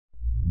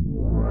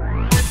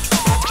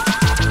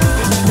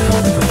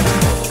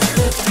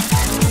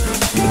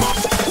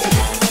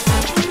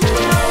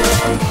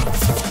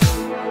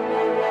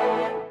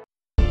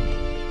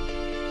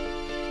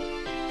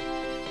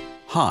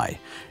Hi,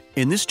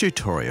 in this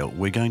tutorial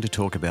we're going to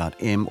talk about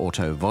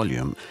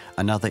MAutoVolume,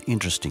 another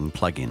interesting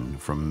plugin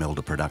from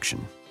MeldaProduction.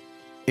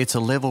 It's a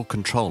level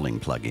controlling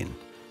plugin.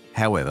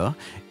 However,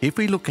 if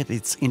we look at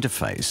its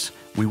interface,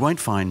 we won't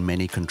find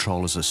many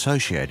controllers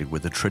associated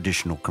with a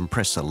traditional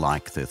compressor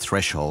like the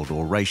threshold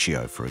or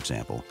ratio, for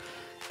example.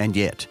 And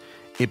yet,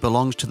 it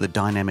belongs to the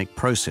dynamic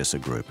processor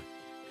group.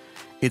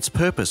 Its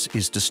purpose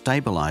is to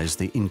stabilize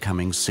the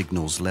incoming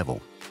signals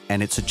level,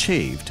 and it's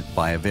achieved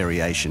by a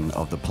variation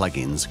of the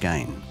plugin's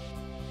gain.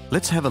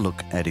 Let's have a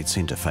look at its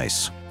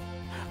interface.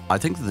 I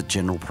think that the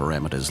general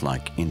parameters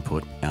like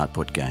input,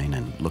 output gain,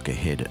 and look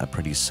ahead are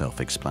pretty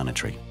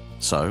self-explanatory,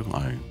 so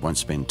I won't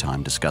spend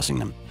time discussing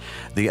them.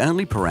 The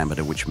only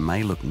parameter which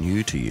may look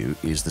new to you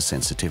is the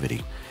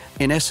sensitivity.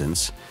 In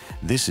essence,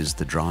 this is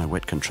the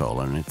dry-wet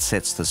controller and it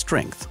sets the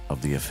strength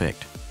of the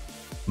effect.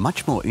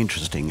 Much more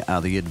interesting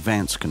are the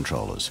advanced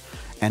controllers,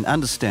 and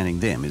understanding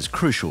them is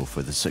crucial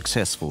for the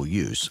successful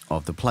use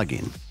of the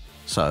plugin.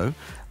 So,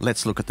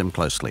 let's look at them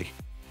closely.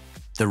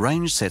 The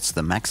range sets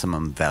the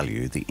maximum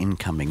value the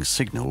incoming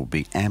signal will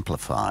be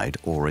amplified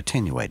or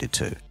attenuated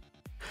to.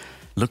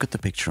 Look at the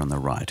picture on the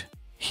right.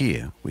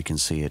 Here we can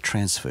see a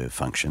transfer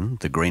function,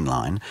 the green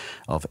line,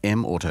 of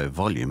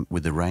MAutoVolume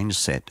with the range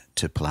set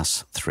to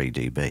plus 3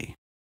 dB.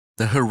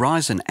 The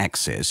horizon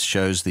axis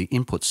shows the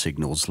input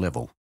signal's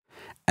level,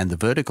 and the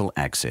vertical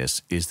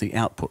axis is the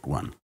output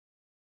one.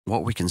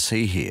 What we can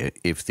see here,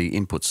 if the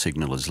input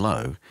signal is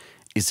low,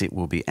 is it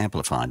will be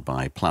amplified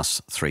by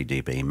plus 3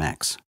 dB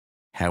max.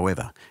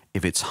 However,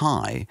 if it's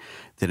high,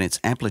 then its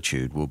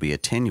amplitude will be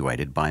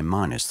attenuated by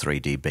minus 3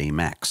 dB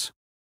max.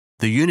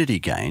 The unity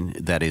gain,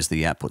 that is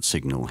the output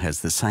signal, has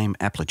the same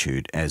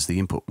amplitude as the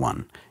input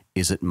one,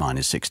 is at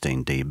minus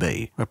 16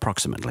 dB,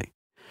 approximately.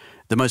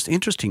 The most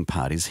interesting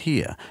part is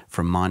here,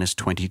 from minus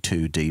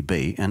 22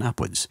 dB and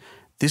upwards.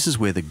 This is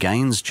where the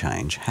gains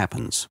change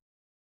happens.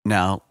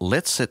 Now,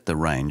 let's set the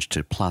range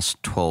to plus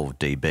 12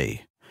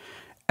 dB.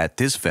 At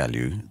this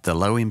value, the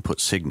low input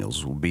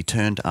signals will be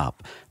turned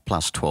up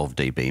plus 12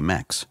 dB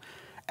max,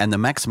 and the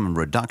maximum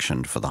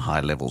reduction for the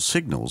high-level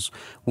signals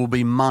will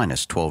be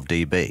minus 12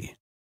 dB.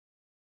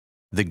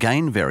 The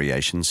gain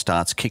variation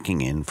starts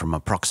kicking in from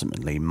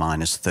approximately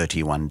minus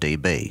 31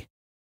 dB.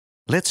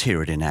 Let's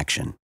hear it in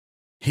action.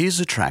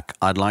 Here's a track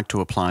I'd like to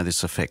apply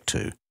this effect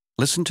to.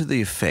 Listen to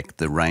the effect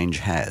the range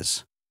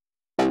has.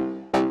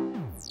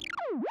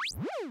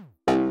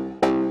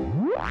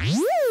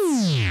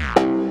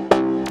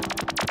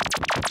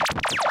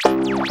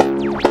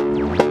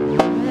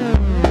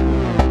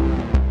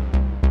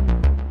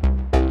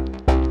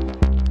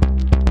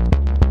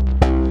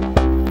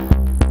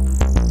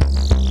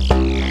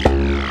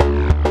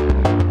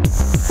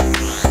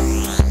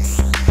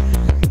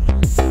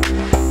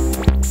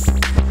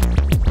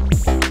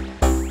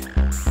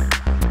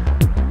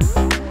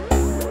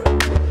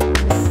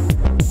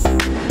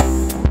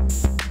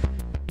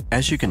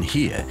 As you can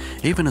hear,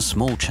 even a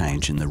small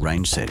change in the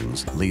range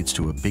settings leads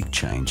to a big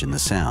change in the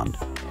sound.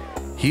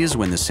 Here's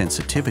when the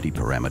sensitivity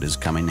parameters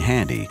come in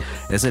handy,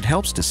 as it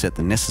helps to set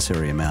the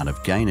necessary amount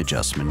of gain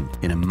adjustment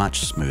in a much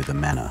smoother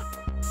manner.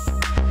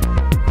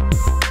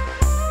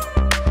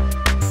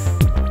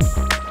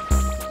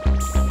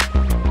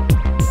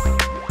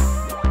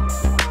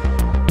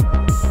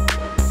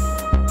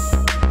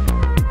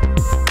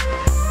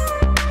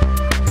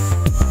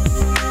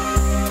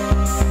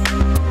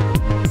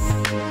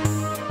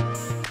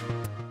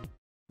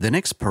 The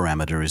next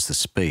parameter is the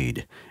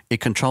speed. It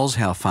controls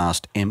how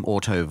fast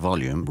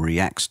MAutoVolume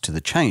reacts to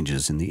the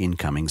changes in the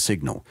incoming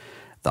signal.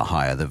 The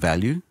higher the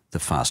value, the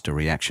faster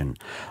reaction.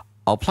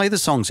 I'll play the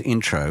song's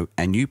intro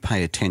and you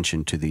pay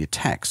attention to the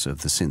attacks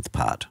of the synth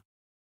part.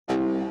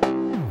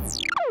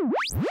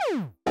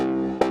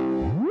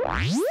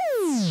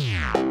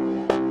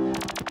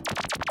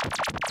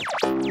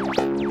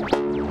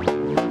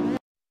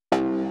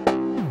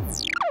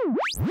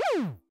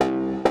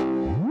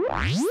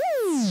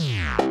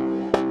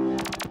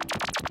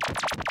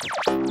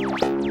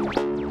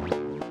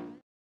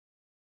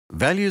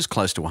 Values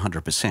close to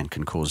 100%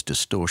 can cause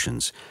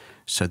distortions,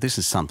 so this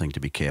is something to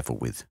be careful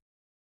with.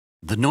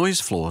 The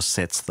noise floor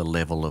sets the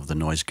level of the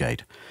noise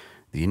gate.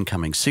 The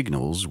incoming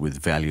signals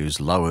with values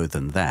lower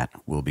than that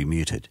will be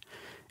muted.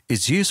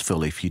 It's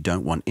useful if you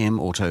don't want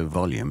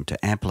MAutoVolume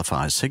to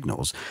amplify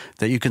signals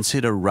that you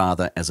consider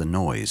rather as a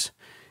noise.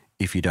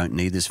 If you don't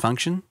need this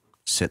function,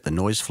 set the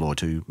noise floor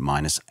to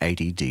minus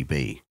 80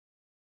 dB.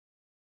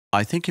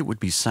 I think it would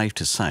be safe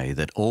to say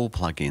that all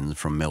plugins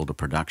from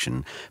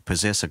MeldaProduction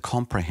possess a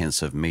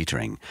comprehensive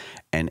metering,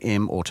 and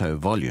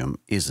MAutoVolume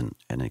isn't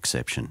an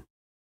exception.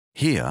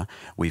 Here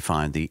we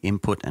find the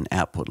input and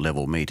output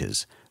level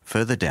meters.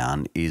 Further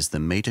down is the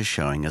meter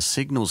showing a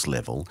signals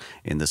level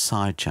in the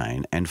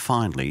sidechain, and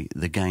finally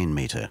the gain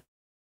meter.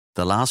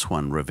 The last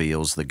one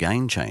reveals the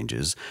gain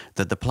changes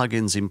that the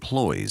plugin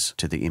employs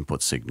to the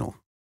input signal.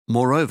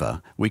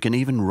 Moreover, we can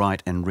even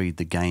write and read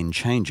the gain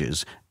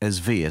changes as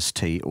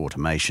VST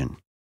automation.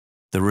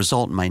 The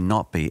result may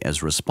not be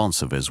as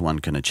responsive as one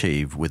can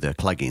achieve with a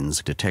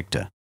plugin's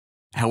detector.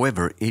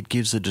 However, it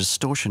gives a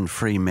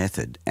distortion-free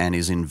method and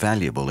is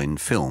invaluable in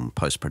film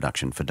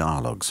post-production for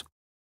dialogues.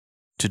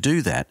 To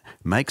do that,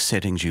 make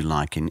settings you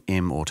like in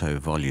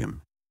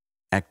MAutoVolume.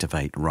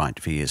 Activate Write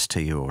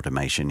VST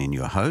automation in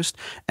your host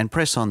and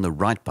press on the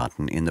Write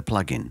button in the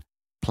plugin.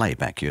 Play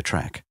back your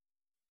track.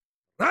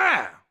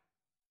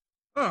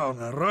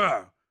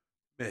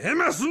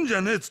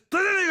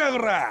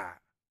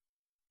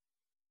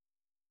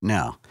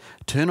 Now,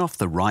 turn off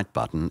the Write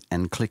button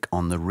and click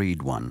on the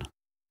Read one.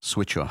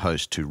 Switch your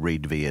host to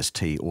Read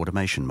VST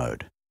automation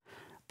mode.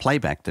 Play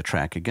back the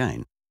track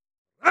again.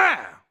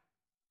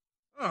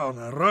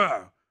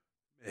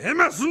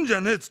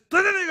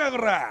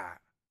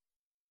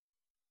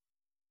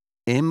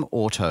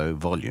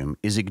 MAutoVolume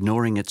is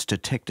ignoring its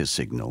detector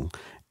signal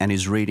and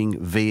is reading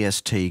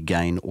VST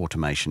gain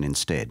automation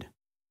instead.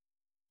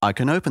 I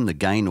can open the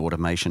gain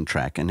automation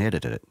track and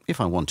edit it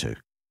if I want to.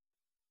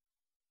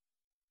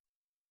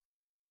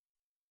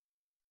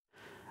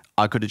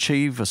 I could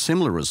achieve a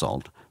similar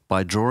result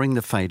by drawing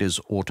the faders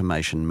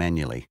automation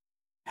manually.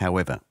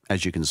 However,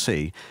 as you can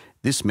see,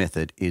 this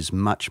method is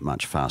much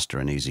faster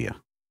and easier.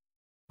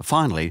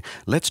 Finally,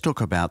 let's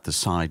talk about the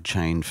side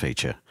chain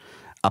feature.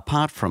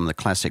 Apart from the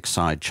classic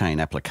side chain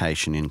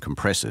application in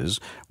compressors,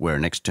 where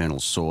an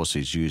external source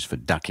is used for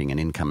ducking an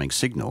incoming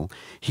signal,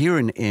 here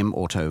in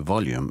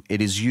MAutoVolume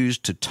it is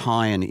used to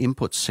tie an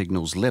input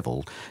signal's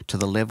level to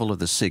the level of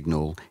the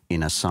signal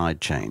in a side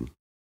chain.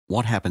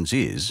 What happens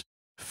is,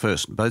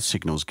 first both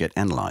signals get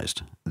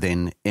analysed,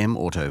 then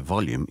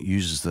MAutoVolume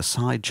uses the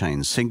side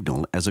chain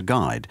signal as a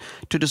guide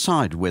to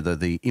decide whether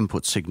the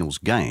input signal's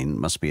gain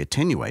must be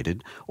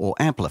attenuated or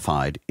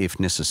amplified if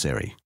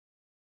necessary.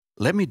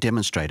 Let me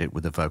demonstrate it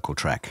with a vocal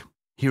track.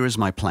 Here is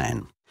my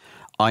plan.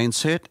 I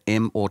insert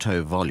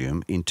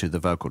MAutoVolume into the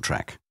vocal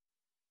track.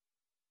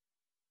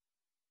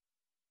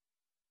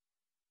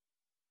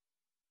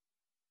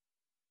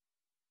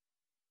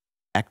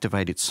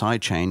 Activate its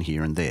sidechain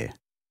here and there.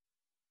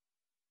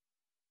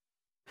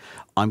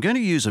 I'm going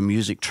to use a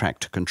music track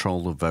to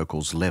control the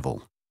vocal's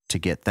level. To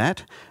get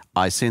that,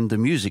 I send the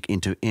music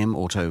into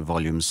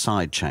MAutoVolume's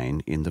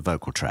sidechain in the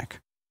vocal track.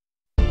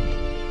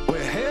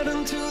 We're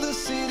heading to the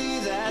city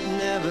that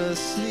never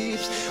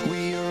sleeps.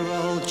 We are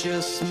all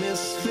just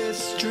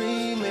misfits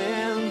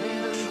dreaming.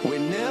 We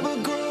never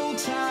grow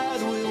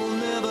tired, we will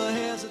never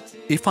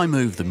hesitate. If I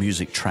move the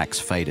music track's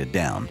fader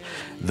down,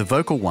 the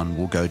vocal one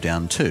will go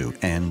down too,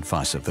 and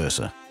vice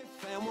versa.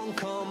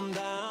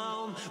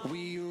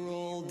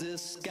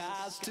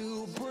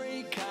 To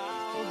break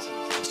out,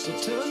 so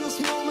turn this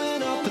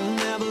moment up and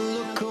never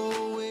look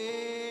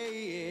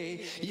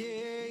away.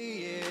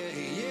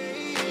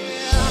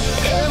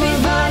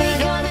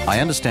 I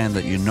understand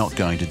that you're not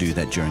going to do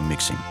that during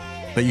mixing,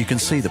 but you can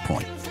see the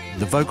point.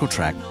 The vocal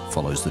track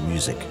follows the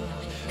music.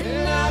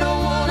 And I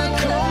don't wanna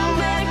come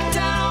back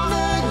down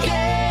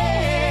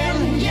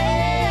again.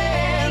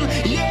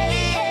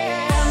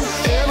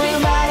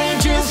 Everybody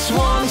just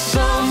wants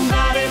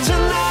somebody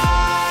tonight.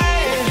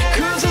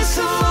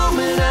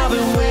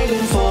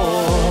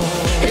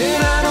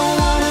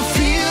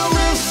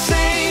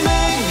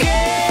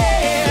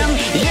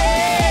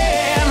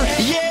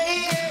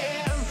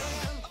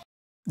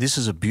 This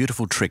is a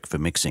beautiful trick for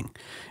mixing.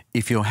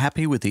 If you're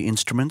happy with the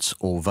instruments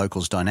or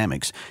vocals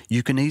dynamics,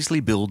 you can easily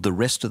build the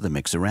rest of the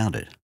mix around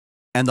it.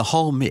 And the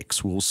whole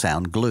mix will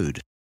sound glued.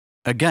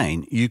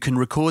 Again, you can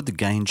record the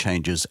gain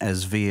changes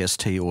as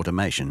VST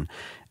automation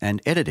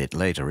and edit it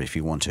later if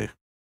you want to.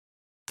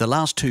 The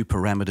last two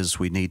parameters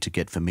we need to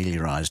get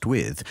familiarized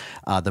with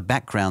are the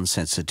background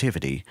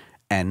sensitivity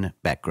and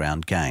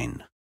background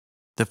gain.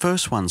 The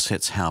first one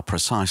sets how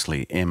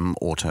precisely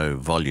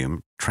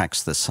MAutoVolume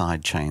tracks the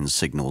sidechain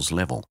signal's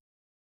level.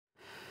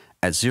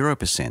 At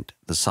 0%,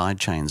 the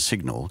sidechain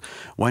signal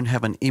won't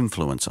have an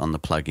influence on the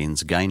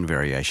plugin's gain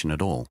variation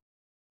at all,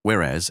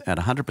 whereas at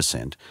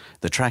 100%,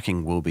 the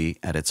tracking will be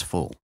at its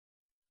full.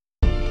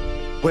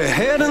 We're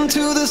heading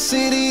to the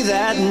city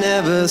that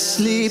never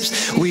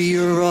sleeps. We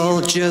are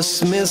all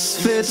just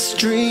misfits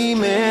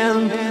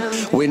dreaming.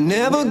 We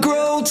never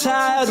grow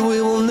tired, we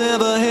will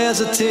never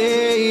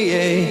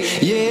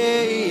hesitate.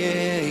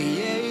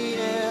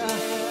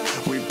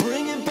 We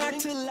bring it back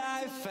to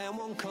life and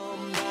won't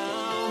come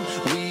down.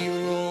 We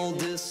are all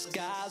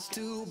disguised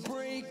to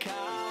break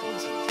out.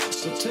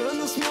 So turn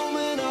this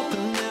moment up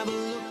and never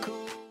look away.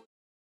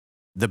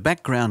 The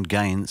background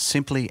gain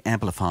simply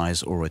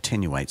amplifies or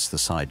attenuates the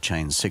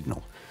sidechain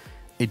signal.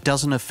 It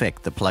doesn't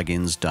affect the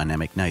plugin's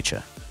dynamic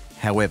nature.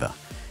 However,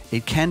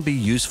 it can be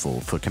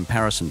useful for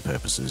comparison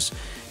purposes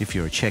if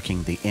you're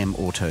checking the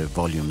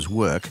MAutoVolume's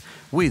work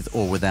with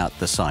or without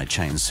the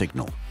sidechain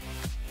signal.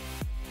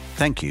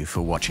 Thank you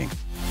for watching.